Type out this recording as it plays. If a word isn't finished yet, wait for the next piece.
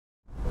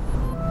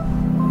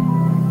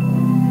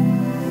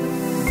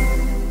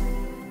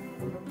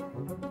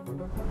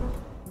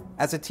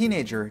As a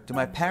teenager, do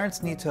my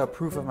parents need to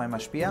approve of my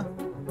mashpia?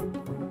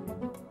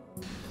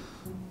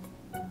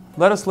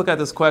 Let us look at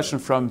this question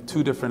from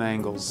two different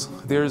angles.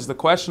 There's the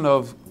question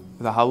of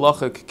the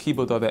halachic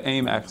kibud of the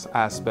aim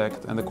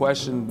aspect, and the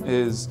question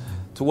is,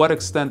 to what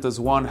extent does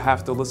one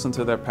have to listen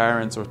to their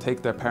parents or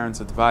take their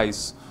parents'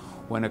 advice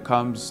when it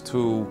comes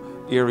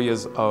to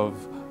areas of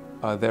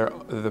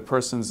the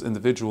person's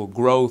individual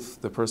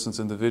growth, the person's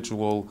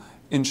individual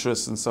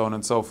interests, and so on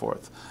and so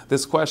forth.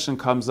 This question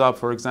comes up,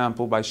 for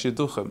example, by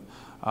shidduchim.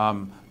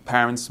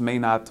 Parents may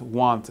not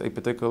want a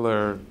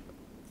particular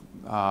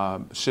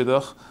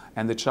shidduch,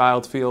 and the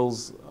child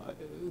feels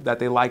that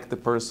they like the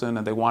person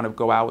and they want to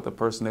go out with the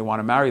person, they want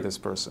to marry this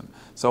person.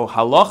 So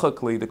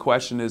halachically, the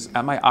question is,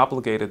 am I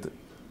obligated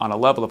on a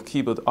level of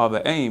kibud of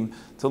the aim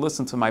to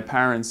listen to my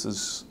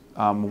parents'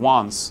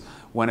 wants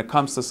when it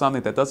comes to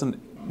something that doesn't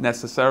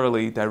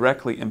necessarily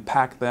directly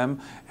impact them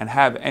and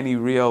have any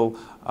real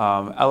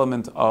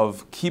element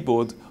of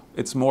kibud?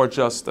 It's more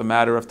just a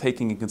matter of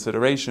taking in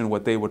consideration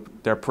what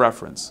their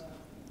preference.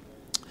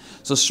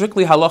 So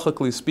strictly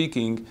halachically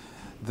speaking,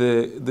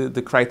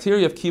 the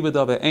criteria of kibud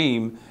of the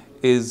aim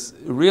is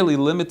really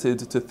limited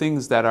to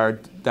things that are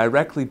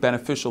directly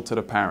beneficial to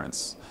the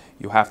parents.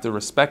 You have to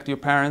respect your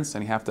parents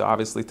and you have to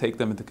obviously take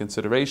them into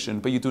consideration,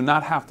 but you do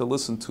not have to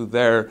listen to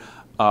their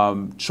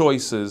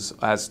choices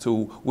as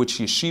to which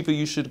yeshiva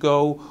you should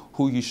go,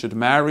 who you should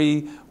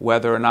marry,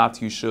 whether or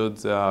not you should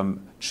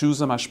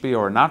choose a mashpia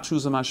or not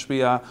choose a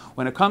mashpia.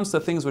 When it comes to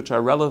things which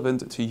are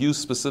relevant to you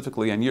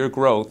specifically and your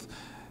growth,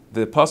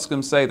 the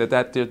poskim say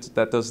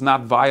that does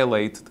not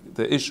violate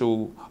the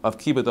issue of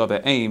kibud of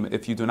the aim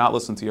if you do not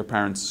listen to your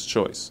parents'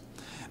 choice.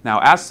 Now,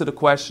 as to the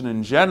question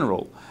in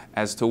general,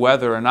 as to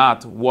whether or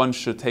not one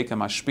should take a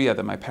mashpia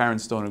that my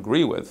parents don't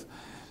agree with,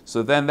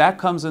 so then that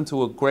comes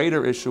into a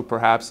greater issue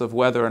perhaps of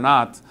whether or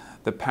not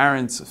the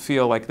parents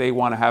feel like they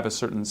want to have a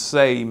certain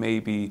say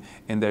maybe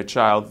in their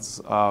child's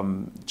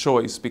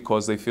choice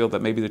because they feel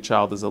that maybe the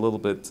child is a little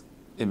bit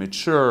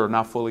immature,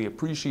 not fully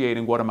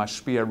appreciating what a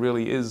mashpia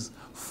really is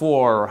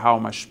for, or how a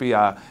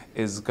mashpia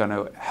is going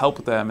to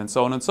help them, and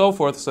so on and so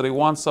forth. So they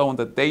want someone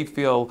that they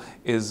feel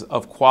is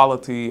of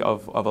quality,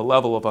 of a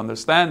level of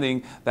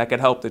understanding that can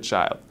help the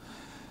child.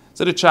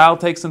 So the child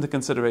takes into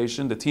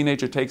consideration, the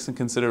teenager takes into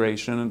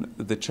consideration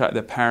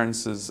the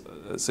parents'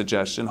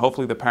 suggestion.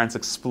 Hopefully the parents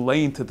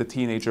explain to the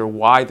teenager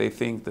why they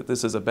think that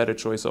this is a better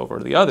choice over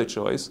the other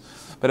choice.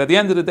 But at the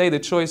end of the day, the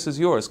choice is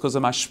yours, because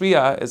a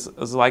mashpia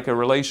is like a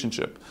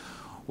relationship.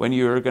 When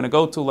you're going to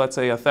go to, let's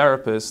say, a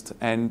therapist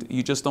and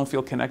you just don't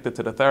feel connected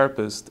to the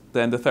therapist,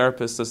 then the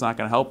therapist is not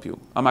going to help you.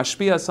 A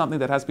mashpia is something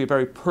that has to be a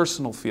very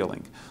personal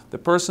feeling. The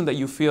person that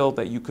you feel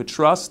that you could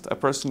trust, a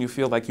person you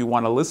feel like you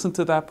want to listen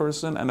to that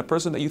person, and a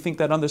person that you think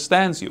that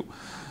understands you.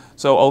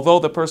 So although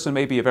the person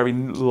may be a very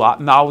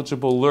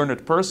knowledgeable,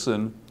 learned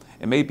person,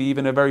 and maybe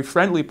even a very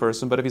friendly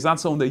person, but if he's not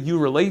someone that you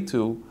relate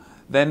to,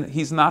 then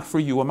he's not for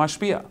you a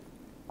mashpia.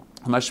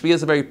 A mashpia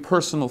is a very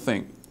personal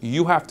thing.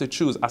 You have to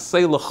choose.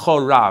 Asay l'cho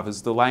rav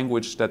is the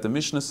language that the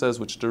Mishnah says,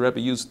 which the Rebbe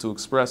used to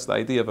express the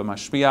idea of a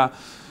mashpia,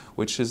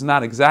 which is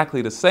not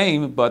exactly the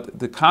same, but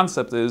the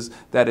concept is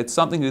that it's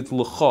something that's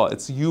l'cho,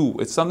 it's you.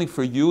 It's something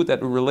for you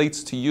that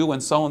relates to you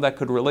and someone that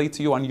could relate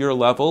to you on your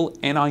level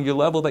and on your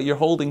level that you're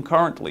holding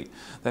currently.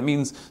 That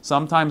means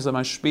sometimes a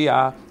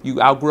mashpia, you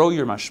outgrow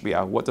your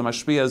mashpia. What the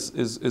mashpia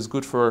is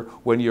good for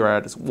when you're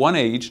at one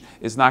age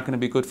is not going to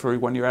be good for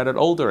when you're at an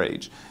older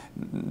age.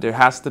 There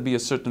has to be a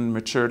certain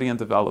maturity and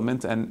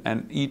development, and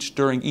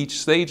during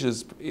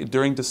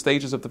the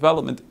stages of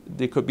development,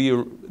 there could be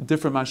a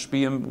different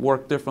mashpiyim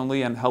work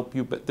differently and help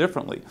you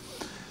differently.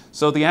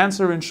 So the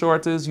answer in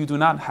short is you do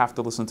not have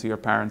to listen to your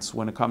parents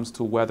when it comes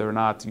to whether or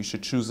not you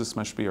should choose this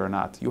mashpiyah or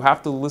not. You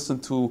have to listen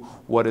to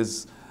what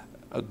is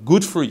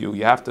good for you.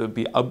 You have to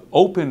be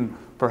open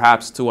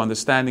perhaps to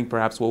understanding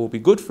perhaps what will be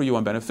good for you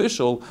and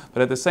beneficial,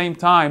 but at the same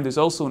time there's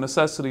also a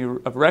necessity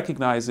of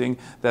recognizing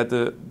that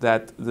the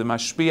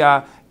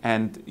mashpia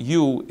and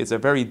you is a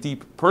very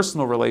deep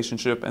personal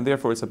relationship, and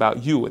therefore it's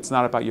about you. It's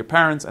not about your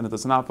parents, and it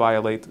does not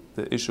violate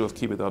the issue of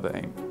kibud of the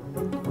aim.